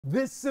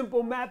This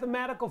simple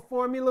mathematical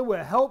formula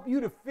will help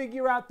you to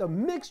figure out the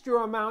mixture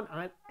amount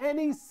on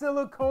any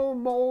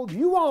silicone mold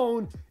you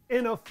own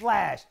in a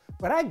flash.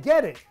 But I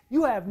get it,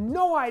 you have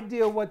no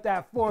idea what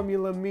that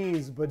formula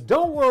means, but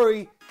don't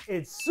worry,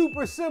 it's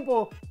super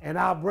simple and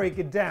I'll break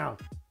it down.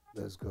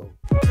 Let's go.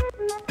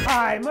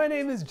 Hi, my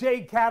name is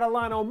Jay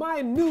Catalano.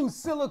 My new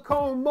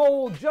silicone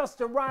mold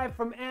just arrived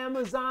from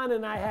Amazon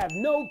and I have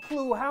no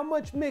clue how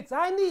much mix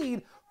I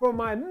need for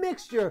my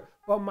mixture,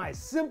 but my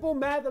simple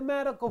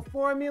mathematical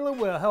formula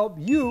will help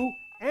you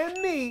and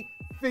me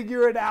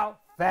figure it out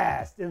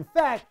fast. In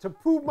fact, to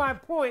prove my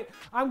point,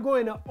 I'm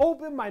going to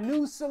open my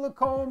new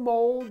silicone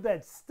mold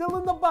that's still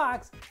in the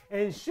box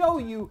and show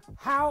you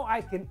how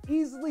I can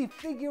easily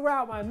figure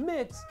out my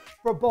mix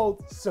for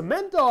both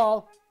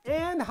Simplified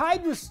and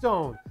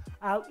Hydrostone.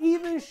 I'll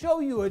even show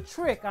you a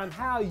trick on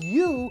how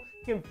you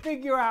can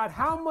figure out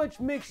how much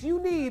mix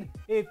you need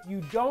if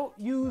you don't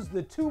use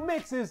the two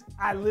mixes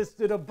I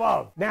listed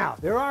above. Now,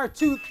 there are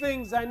two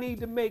things I need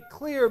to make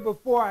clear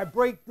before I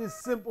break this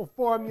simple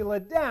formula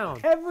down.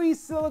 Every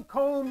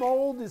silicone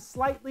mold is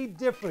slightly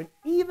different,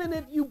 even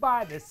if you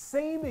buy the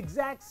same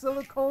exact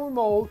silicone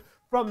mold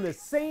from the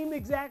same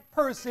exact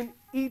person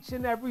each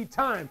and every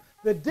time.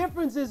 The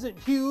difference isn't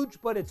huge,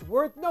 but it's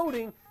worth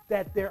noting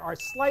that there are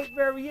slight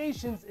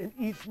variations in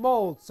each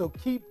mold, so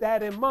keep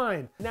that in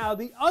mind. Now,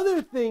 the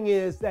other thing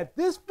is that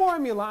this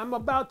formula I'm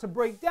about to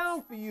break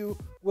down for you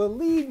will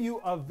leave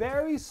you a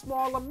very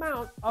small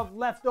amount of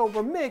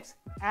leftover mix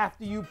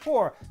after you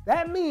pour.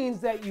 That means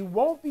that you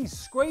won't be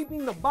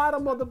scraping the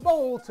bottom of the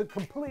bowl to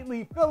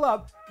completely fill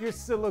up your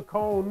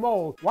silicone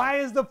mold. Why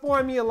is the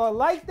formula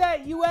like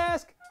that, you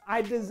ask?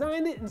 I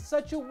designed it in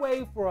such a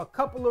way for a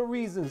couple of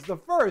reasons. The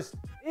first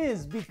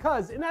is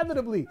because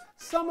inevitably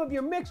some of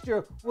your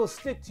mixture will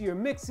stick to your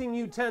mixing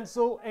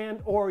utensil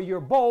and or your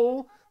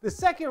bowl. The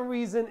second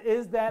reason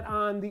is that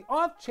on the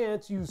off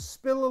chance you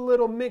spill a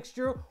little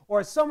mixture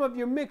or some of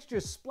your mixture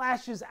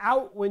splashes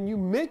out when you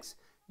mix,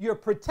 you're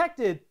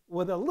protected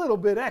with a little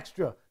bit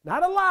extra.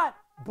 Not a lot,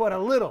 but a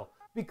little.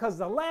 Because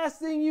the last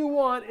thing you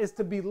want is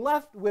to be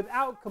left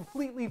without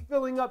completely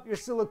filling up your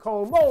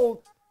silicone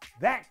mold.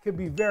 That could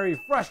be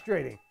very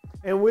frustrating.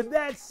 And with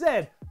that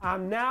said,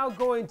 I'm now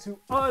going to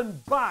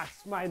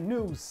unbox my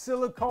new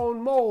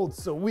silicone mold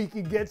so we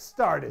can get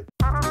started.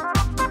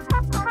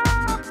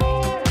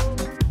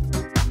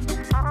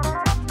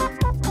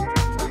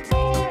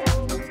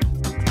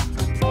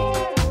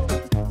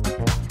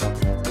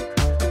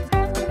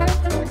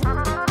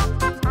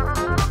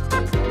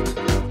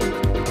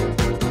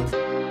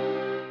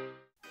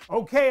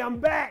 Okay, I'm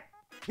back.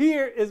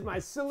 Here is my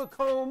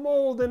silicone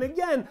mold, and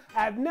again,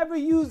 I've never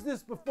used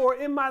this before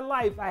in my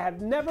life. I have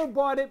never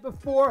bought it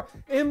before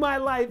in my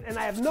life, and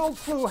I have no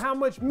clue how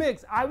much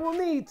mix I will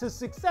need to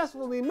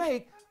successfully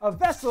make a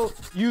vessel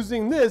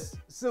using this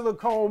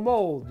silicone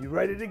mold. You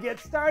ready to get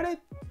started?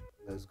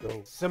 Let's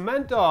go.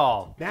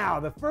 Simplified.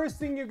 Now, the first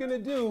thing you're gonna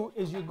do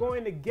is you're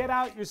going to get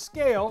out your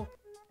scale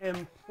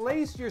and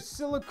place your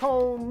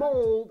silicone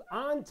mold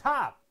on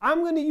top.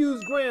 I'm gonna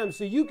use grams,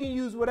 so you can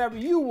use whatever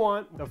you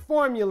want. The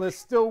formula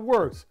still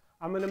works.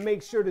 I'm gonna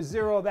make sure to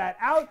zero that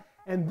out,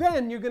 and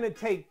then you're gonna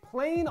take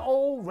plain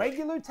old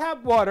regular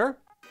tap water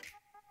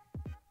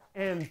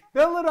and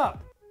fill it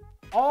up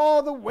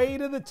all the way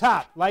to the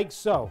top, like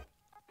so.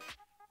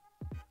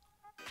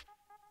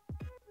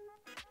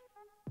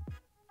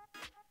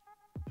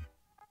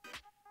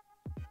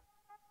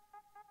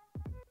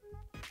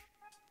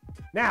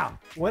 Now,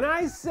 when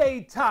I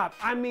say top,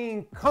 I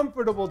mean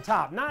comfortable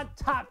top, not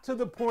top to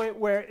the point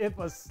where if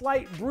a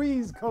slight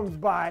breeze comes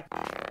by,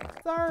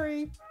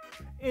 sorry,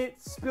 it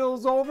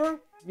spills over.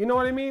 You know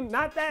what I mean?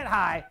 Not that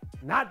high,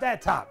 not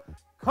that top.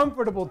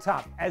 Comfortable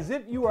top, as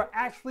if you are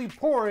actually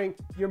pouring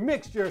your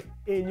mixture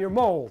in your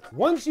mold.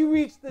 Once you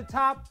reach the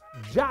top,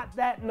 jot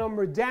that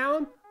number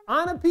down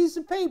on a piece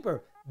of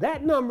paper.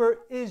 That number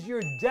is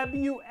your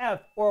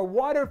WF or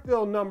water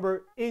fill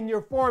number in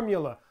your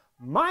formula.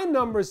 My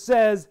number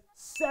says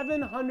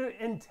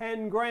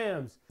 710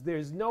 grams.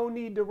 There's no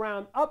need to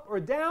round up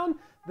or down.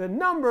 The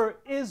number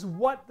is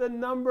what the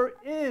number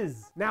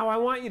is. Now I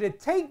want you to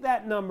take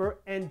that number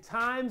and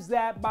times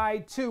that by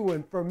 2.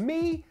 And for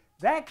me,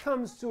 that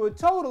comes to a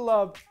total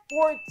of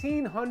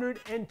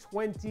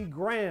 1,420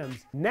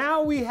 grams.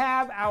 Now we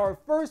have our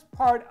first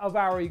part of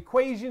our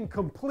equation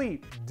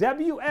complete.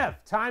 WF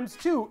times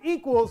 2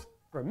 equals,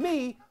 for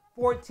me,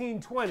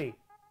 1,420.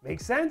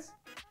 Make sense?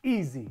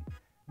 Easy.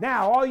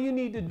 Now all you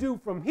need to do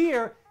from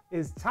here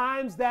is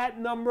times that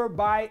number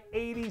by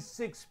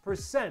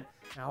 86%.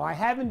 Now I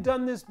haven't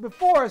done this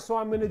before, so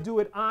I'm gonna do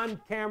it on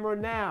camera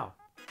now.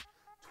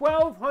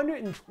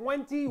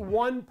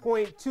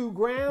 1,221.2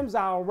 grams,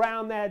 I'll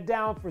round that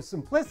down for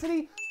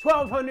simplicity,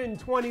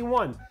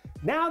 1,221.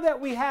 Now that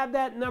we have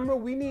that number,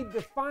 we need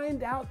to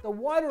find out the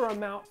water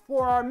amount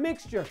for our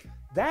mixture.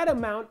 That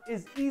amount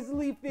is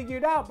easily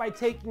figured out by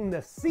taking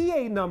the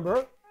CA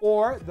number,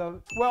 or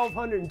the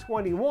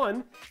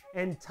 1,221,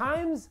 and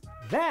times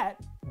that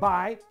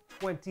by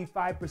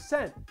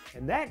 25%.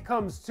 And that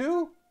comes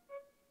to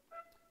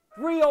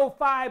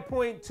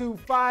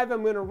 305.25.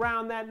 I'm gonna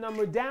round that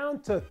number down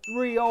to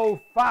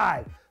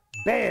 305.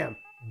 Bam,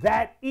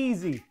 that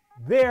easy.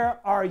 There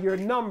are your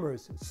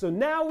numbers. So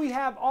now we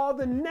have all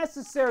the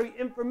necessary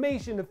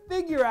information to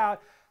figure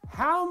out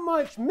how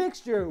much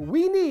mixture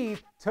we need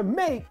to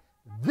make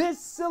this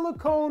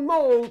silicone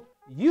mold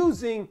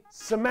using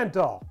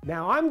Simplified.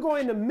 Now I'm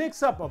going to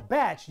mix up a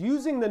batch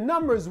using the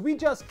numbers we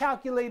just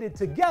calculated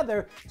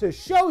together to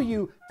show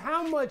you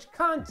how much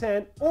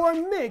content or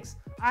mix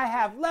I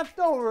have left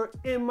over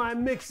in my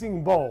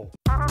mixing bowl.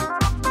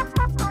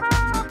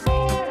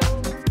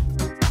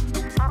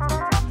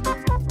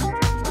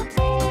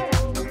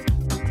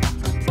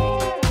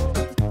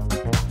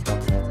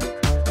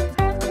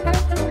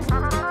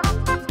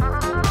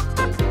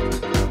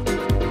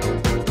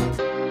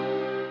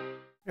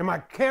 Am my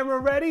camera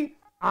ready?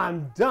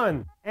 I'm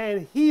done.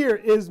 And here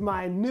is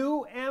my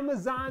new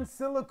Amazon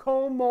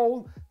silicone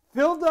mold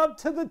filled up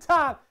to the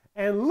top.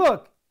 And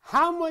look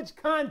how much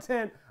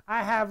content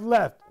I have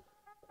left.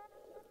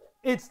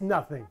 It's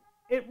nothing.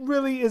 It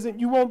really isn't.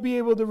 You won't be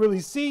able to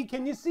really see.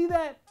 Can you see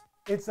that?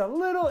 It's a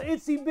little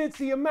itsy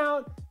bitsy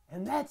amount,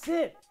 and that's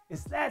it.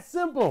 It's that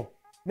simple.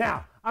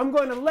 Now, I'm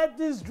going to let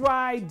this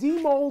dry,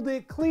 demold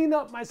it, clean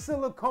up my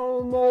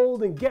silicone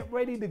mold, and get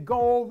ready to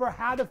go over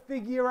how to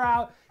figure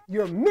out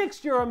your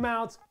mixture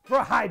amounts for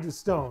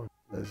Hydrostone.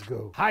 Let's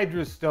go.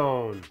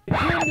 Hydrostone.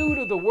 If you're new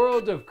to the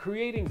world of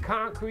creating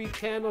concrete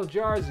candle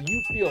jars and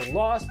you feel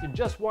lost and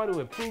just want to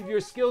improve your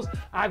skills,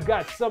 I've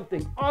got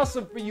something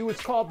awesome for you.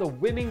 It's called the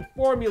Winning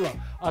Formula,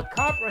 a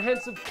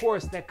comprehensive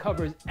course that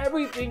covers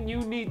everything you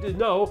need to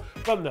know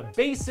from the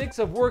basics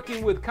of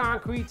working with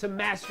concrete to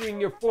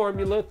mastering your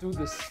formula through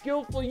the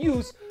skillful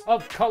use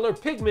of color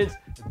pigments.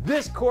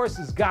 This course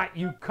has got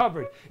you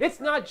covered. It's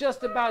not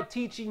just about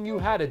teaching you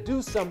how to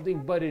do something,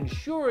 but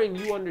ensuring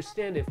you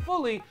understand it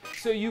fully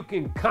so you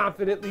can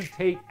confidently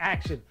take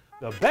action.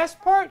 The best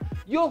part,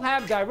 you'll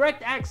have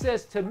direct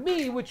access to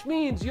me, which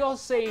means you'll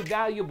save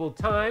valuable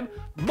time,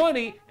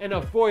 money, and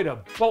avoid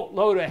a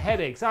boatload of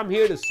headaches. I'm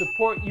here to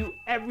support you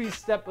every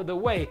step of the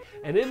way.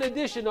 And in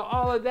addition to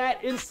all of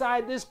that,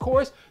 inside this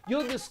course,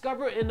 you'll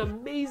discover an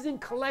amazing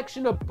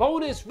collection of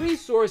bonus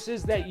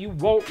resources that you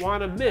won't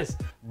want to miss.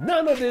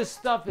 None of this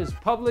stuff is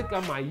public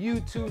on my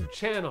YouTube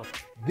channel.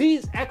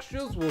 These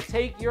extras will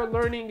take your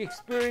learning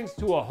experience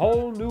to a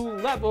whole new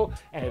level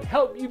and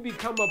help you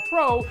become a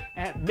pro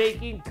at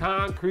making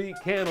concrete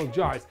candle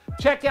jars.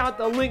 Check out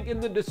the link in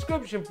the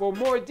description for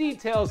more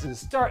details and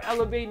start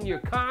elevating your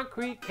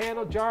concrete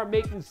candle jar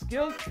making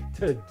skills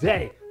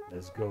today.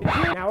 Let's go.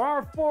 Now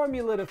our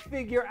formula to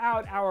figure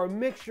out our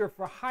mixture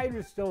for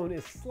Hydrostone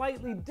is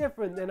slightly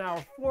different than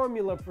our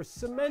formula for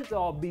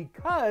Simplified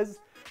because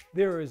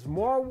there is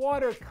more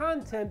water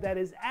content that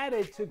is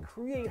added to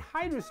create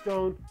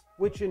Hydrostone,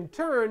 which in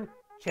turn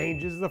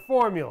changes the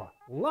formula.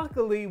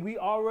 Luckily, we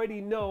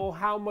already know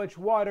how much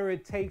water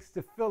it takes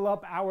to fill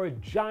up our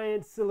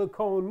giant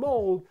silicone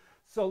mold,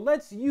 so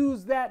let's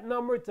use that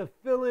number to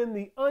fill in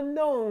the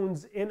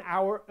unknowns in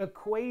our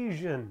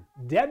equation.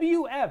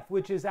 WF,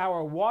 which is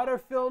our water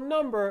fill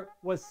number,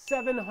 was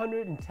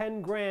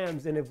 710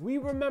 grams, and if we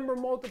remember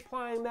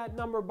multiplying that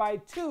number by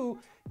 2,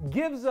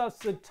 gives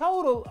us a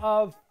total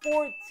of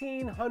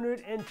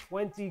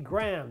 1,420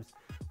 grams.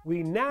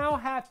 We now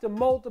have to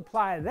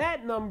multiply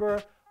that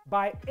number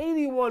by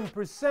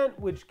 81%,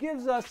 which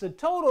gives us a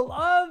total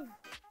of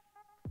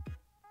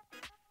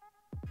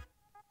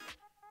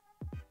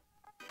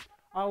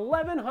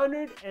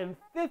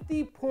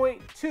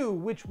 1,150.2,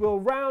 which will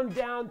round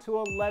down to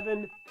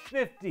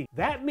 1,150.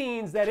 That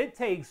means that it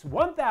takes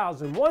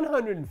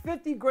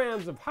 1,150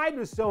 grams of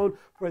Hydrostone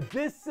for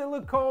this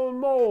silicone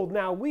mold.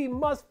 Now we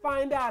must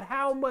find out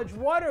how much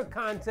water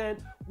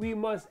content we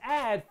must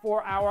add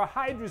for our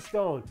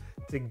Hydrostone.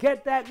 To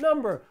get that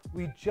number,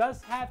 we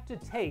just have to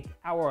take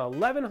our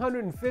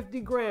 1,150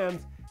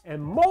 grams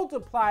and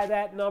multiply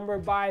that number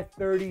by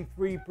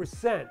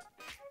 33%.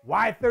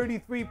 Why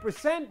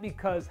 33%?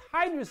 Because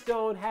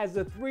Hydrostone has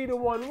a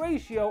 3-to-1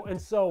 ratio,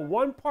 and so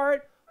 1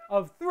 part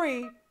of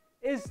 3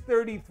 is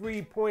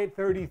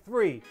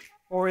 33.33,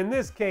 or in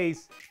this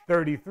case,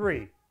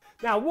 33.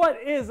 Now what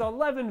is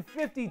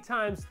 1,150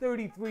 times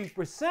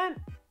 33%?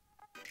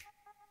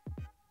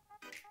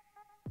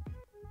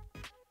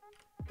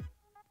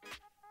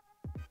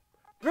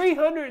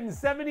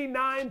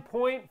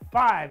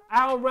 379.5.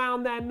 I'll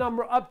round that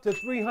number up to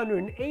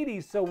 380,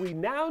 so we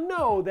now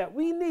know that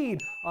we need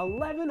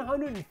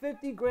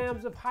 1,150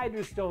 grams of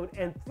Hydrostone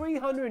and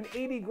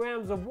 380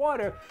 grams of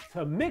water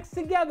to mix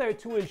together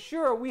to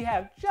ensure we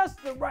have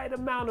just the right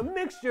amount of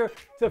mixture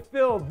to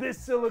fill this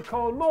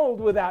silicone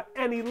mold without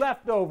any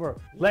leftover.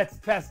 Let's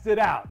test it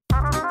out.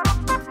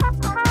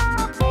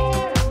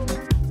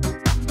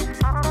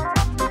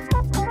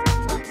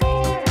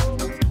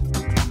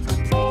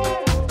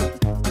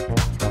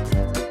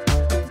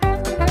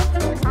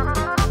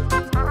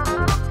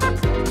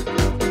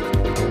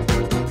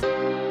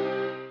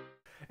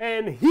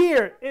 And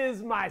here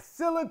is my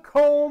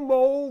silicone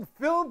mold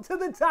filled to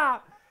the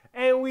top,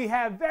 and we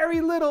have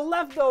very little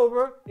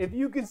leftover. If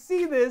you can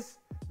see this,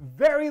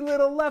 very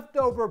little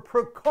leftover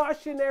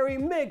precautionary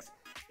mix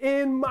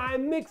in my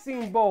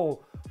mixing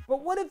bowl.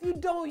 But what if you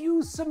don't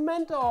use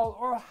Simplified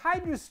or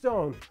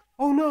Hydrostone?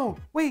 Oh no,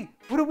 wait,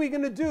 what are we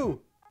gonna do?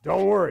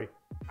 Don't worry,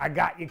 I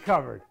got you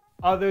covered.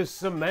 Other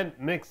cement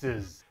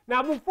mixes.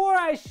 Now, before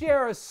I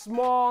share a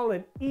small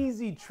and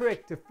easy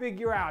trick to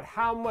figure out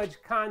how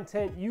much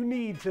content you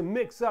need to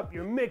mix up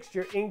your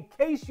mixture in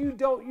case you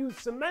don't use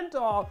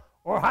Simplified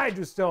or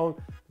Hydrostone,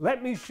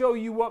 let me show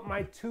you what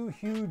my two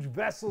huge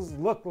vessels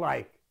look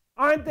like.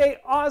 Aren't they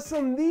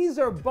awesome? These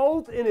are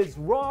both in its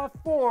raw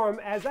form,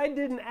 as I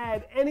didn't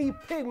add any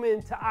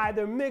pigment to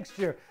either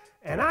mixture.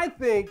 And I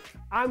think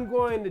I'm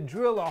going to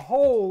drill a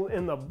hole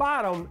in the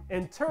bottom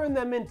and turn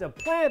them into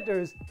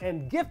planters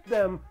and gift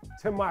them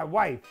to my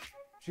wife.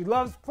 She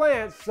loves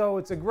plants, so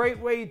it's a great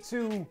way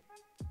to,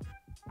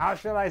 how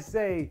shall I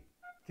say,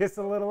 kiss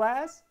a little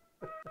ass?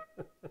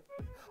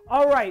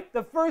 All right,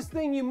 the first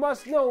thing you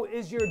must know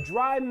is your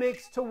dry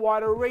mix to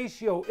water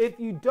ratio. If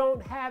you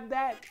don't have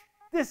that,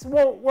 this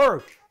won't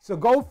work. So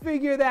go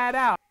figure that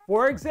out.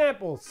 For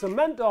example,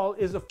 Simplified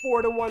is a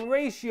 4-to-1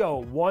 ratio,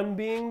 1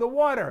 being the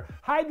water.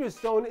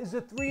 Hydrostone is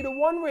a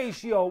 3-to-1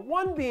 ratio,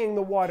 1 being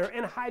the water.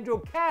 And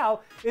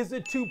Hydrocal is a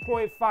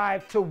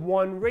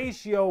 2.5-to-1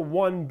 ratio,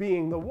 1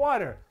 being the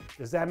water.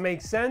 Does that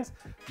make sense?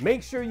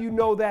 Make sure you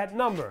know that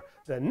number.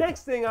 The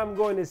next thing I'm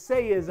going to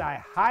say is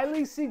I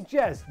highly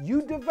suggest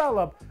you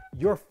develop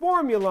your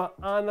formula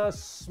on a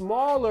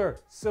smaller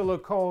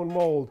silicone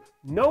mold.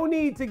 No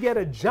need to get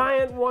a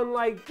giant one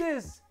like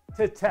this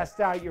to test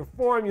out your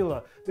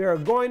formula. There are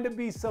going to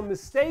be some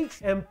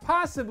mistakes and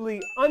possibly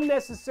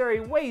unnecessary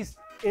waste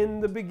in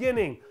the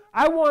beginning.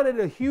 I wanted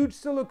a huge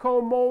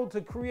silicone mold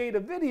to create a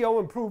video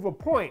and prove a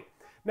point.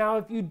 Now,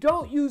 if you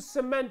don't use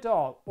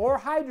Simplified or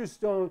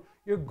Hydrostone,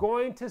 you're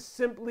going to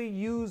simply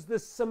use the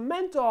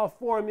Simplified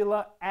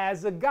formula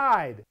as a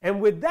guide. And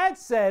with that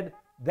said,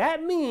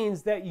 that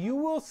means that you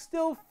will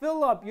still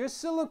fill up your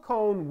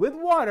silicone with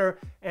water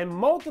and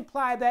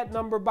multiply that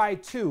number by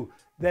 2.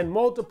 Then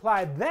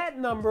multiply that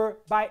number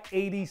by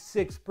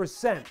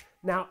 86%.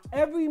 Now,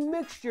 every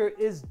mixture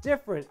is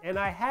different, and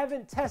I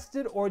haven't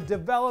tested or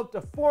developed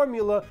a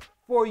formula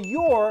for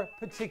your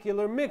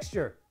particular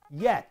mixture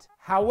yet.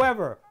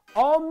 However,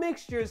 all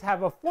mixtures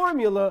have a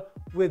formula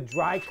with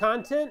dry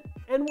content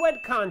and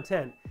wet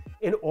content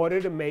in order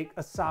to make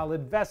a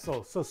solid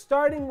vessel. So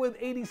starting with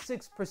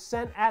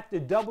 86% after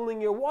doubling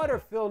your water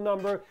fill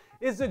number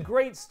is a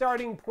great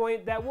starting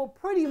point that will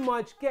pretty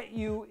much get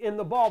you in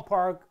the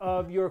ballpark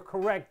of your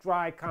correct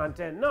dry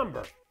content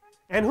number.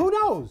 And who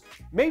knows,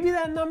 maybe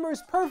that number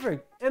is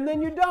perfect and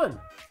then you're done.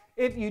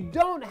 If you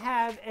don't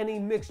have any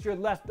mixture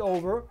left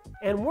over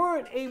and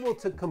weren't able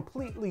to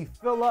completely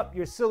fill up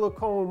your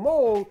silicone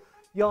mold,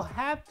 you'll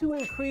have to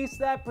increase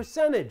that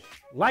percentage.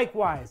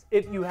 Likewise,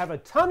 if you have a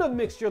ton of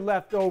mixture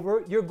left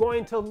over, you're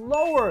going to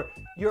lower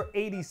your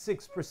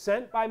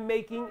 86% by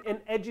making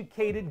an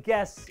educated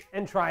guess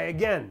and try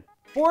again.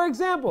 For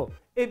example,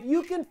 if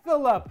you can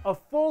fill up a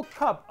full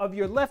cup of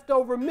your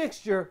leftover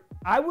mixture,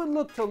 I would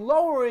look to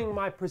lowering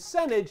my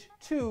percentage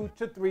 2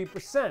 to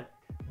 3%.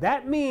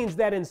 That means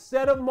that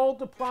instead of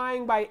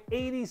multiplying by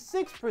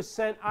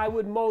 86%, I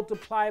would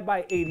multiply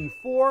by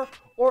 84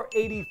 or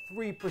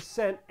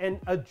 83% and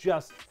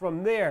adjust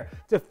from there.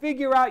 To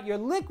figure out your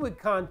liquid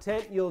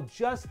content, you'll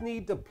just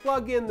need to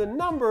plug in the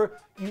number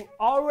you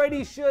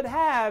already should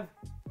have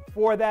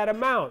for that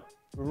amount.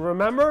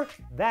 Remember,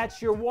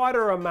 that's your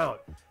water amount.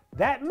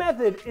 That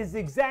method is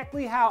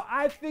exactly how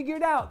I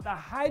figured out the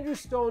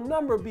Hydrostone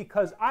number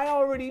because I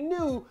already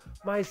knew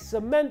my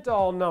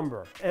Simplified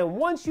number. And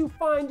once you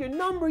find your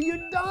number,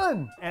 you're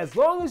done. As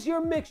long as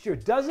your mixture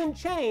doesn't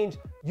change,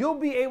 you'll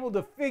be able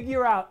to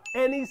figure out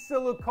any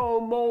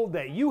silicone mold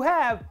that you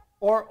have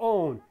or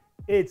own.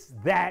 It's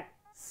that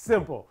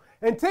simple.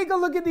 And take a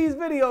look at these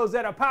videos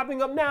that are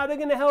popping up now. They're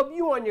gonna help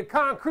you on your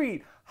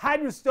concrete,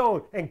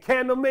 Hydrostone, and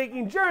candle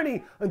making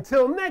journey.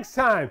 Until next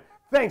time,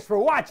 thanks for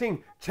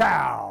watching.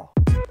 Ciao.